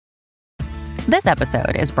This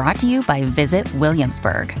episode is brought to you by Visit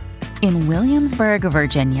Williamsburg. In Williamsburg,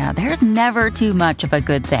 Virginia, there's never too much of a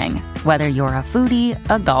good thing. Whether you're a foodie,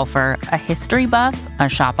 a golfer, a history buff, a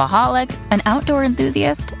shopaholic, an outdoor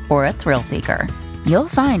enthusiast, or a thrill seeker, you'll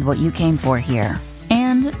find what you came for here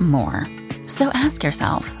and more. So ask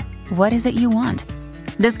yourself, what is it you want?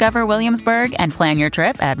 Discover Williamsburg and plan your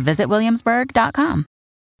trip at visitwilliamsburg.com.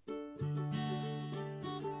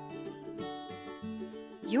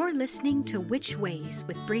 You're listening to Witch Ways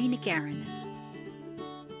with Bree Garin.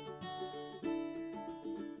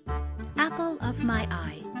 Apple of My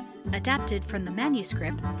Eye, adapted from the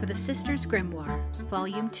manuscript for the Sisters' Grimoire,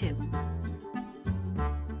 Volume 2.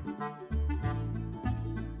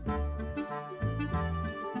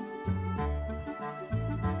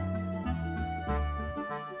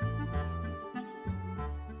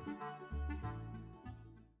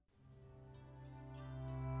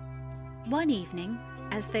 One evening,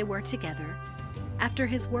 as they were together, after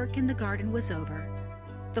his work in the garden was over,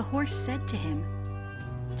 the horse said to him,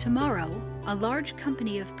 "Tomorrow, a large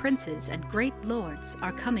company of princes and great lords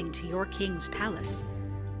are coming to your king's palace.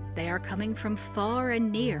 They are coming from far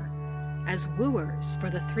and near, as wooers for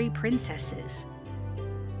the 3 princesses.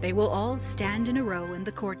 They will all stand in a row in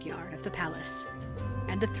the courtyard of the palace,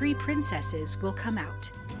 and the 3 princesses will come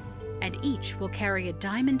out, and each will carry a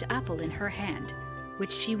diamond apple in her hand,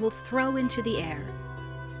 which she will throw into the air.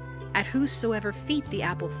 At whosoever feet the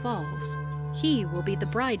apple falls, he will be the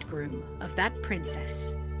bridegroom of that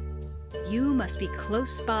princess. You must be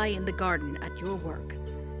close by in the garden at your work.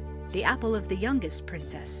 The apple of the youngest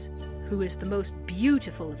princess, who is the most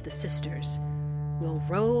beautiful of the sisters, will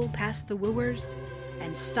roll past the wooers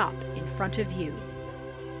and stop in front of you.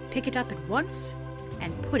 Pick it up at once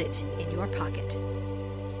and put it in your pocket."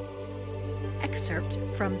 Excerpt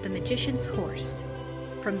from The Magician's Horse,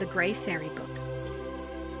 from the Grey Fairy Book.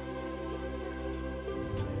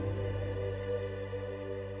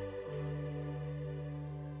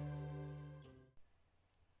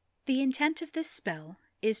 The intent of this spell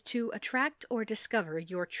is to attract or discover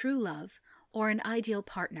your true love or an ideal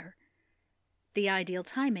partner. The ideal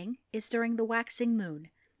timing is during the waxing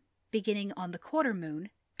moon, beginning on the quarter moon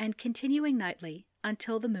and continuing nightly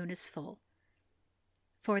until the moon is full.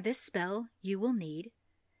 For this spell, you will need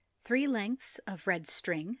 3 lengths of red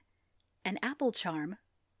string, an apple charm,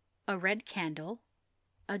 a red candle,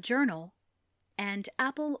 a journal, and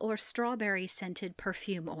apple or strawberry-scented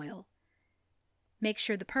perfume oil. Make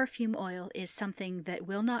sure the perfume oil is something that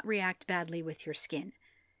will not react badly with your skin.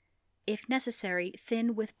 If necessary,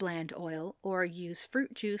 thin with bland oil, or use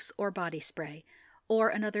fruit juice or body spray, or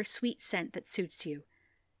another sweet scent that suits you.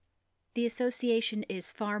 The association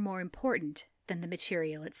is far more important than the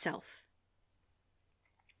material itself.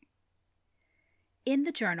 In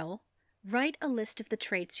the journal, write a list of the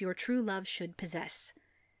traits your true love should possess.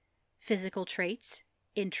 Physical traits,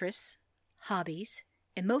 interests, hobbies,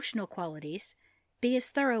 emotional qualities. Be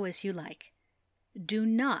as thorough as you like. Do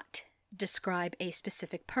not describe a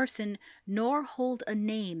specific person, nor hold a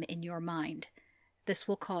name in your mind. This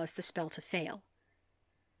will cause the spell to fail.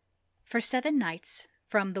 For 7 nights,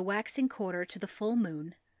 from the waxing quarter to the full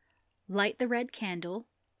moon, light the red candle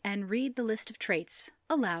and read the list of traits,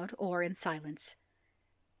 aloud or in silence.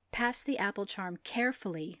 Pass the apple charm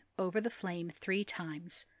carefully over the flame 3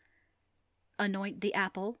 times. Anoint the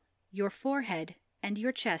apple, your forehead, and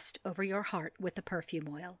your chest over your heart with the perfume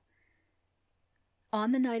oil.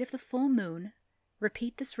 On the night of the full moon,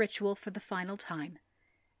 repeat this ritual for the final time.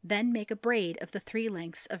 Then make a braid of the 3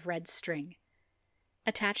 lengths of red string.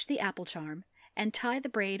 Attach the apple charm and tie the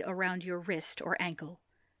braid around your wrist or ankle.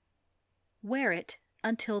 Wear it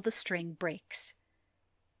until the string breaks.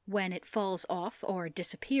 When it falls off or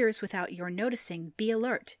disappears without your noticing, be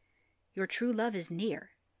alert. Your true love is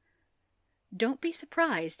near. Don't be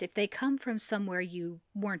surprised if they come from somewhere you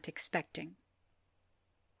weren't expecting.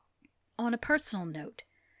 On a personal note,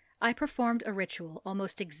 I performed a ritual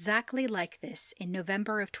almost exactly like this in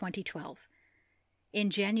November of 2012. In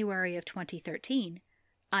January of 2013,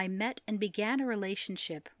 I met and began a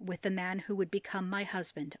relationship with the man who would become my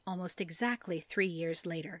husband almost exactly 3 years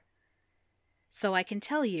later. So I can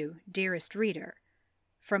tell you, dearest reader,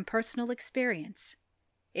 from personal experience,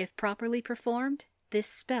 if properly performed, this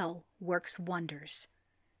spell works wonders.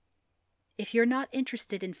 If you're not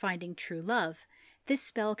interested in finding true love, this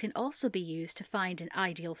spell can also be used to find an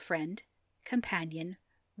ideal friend, companion,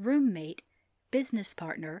 roommate, business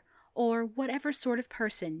partner, or whatever sort of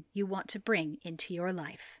person you want to bring into your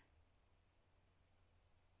life.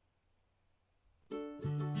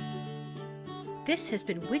 This has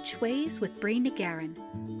been Witch Ways with Bree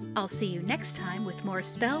Garin. I'll see you next time with more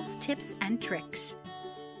spells, tips, and tricks.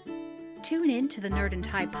 Tune in to the Nerd and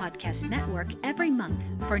Tie Podcast Network every month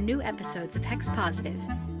for new episodes of Hex Positive.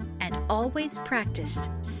 And always practice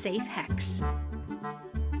safe hex.